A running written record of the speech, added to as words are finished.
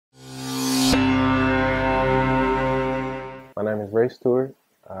Stewart.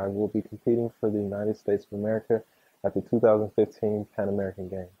 I will be competing for the United States of America at the 2015 Pan American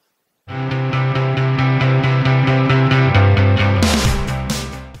Games.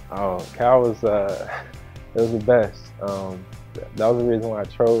 Oh, Cal was it was the best. That was the reason why I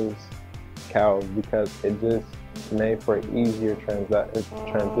chose Cal, because it just made for an easier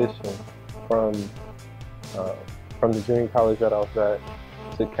transition from the junior college that I was at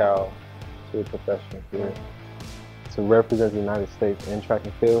to Cal to a professional career. To represent the United States in track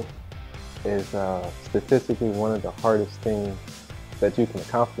and field is statistically one of the hardest things that you can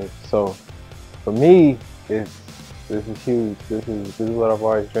accomplish. So for me, this is huge. This is what I've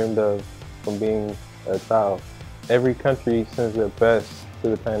always dreamed of from being a child. Every country sends their best to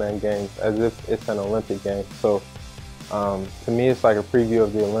the PanAm Games as if it's an Olympic game. So to me, it's like a preview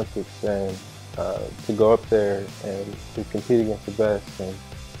of the Olympics, and to go up there and to compete against the best and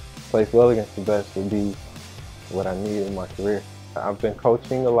place well against the best would be what I need in my career. I've been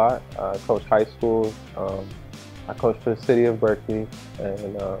coaching a lot. I coach high school. I coach for the city of Berkeley,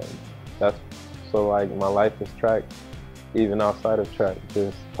 and that's so like my life is track, even outside of track,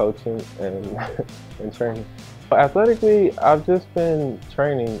 just coaching and and training. Athletically, I've just been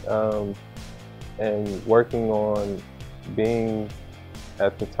training and working on being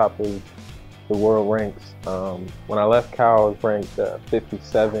at the top of the world ranks. When I left Cal, I was ranked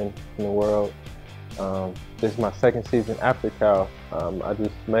 57 in the world. This is my second season after Cal. I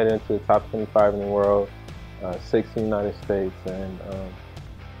just made it into the top 25 in the world, 6 in the United States, and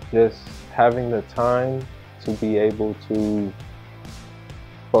just having the time to be able to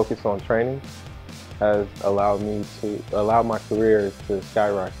focus on training has allowed my career to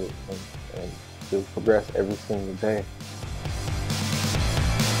skyrocket and to progress every single day.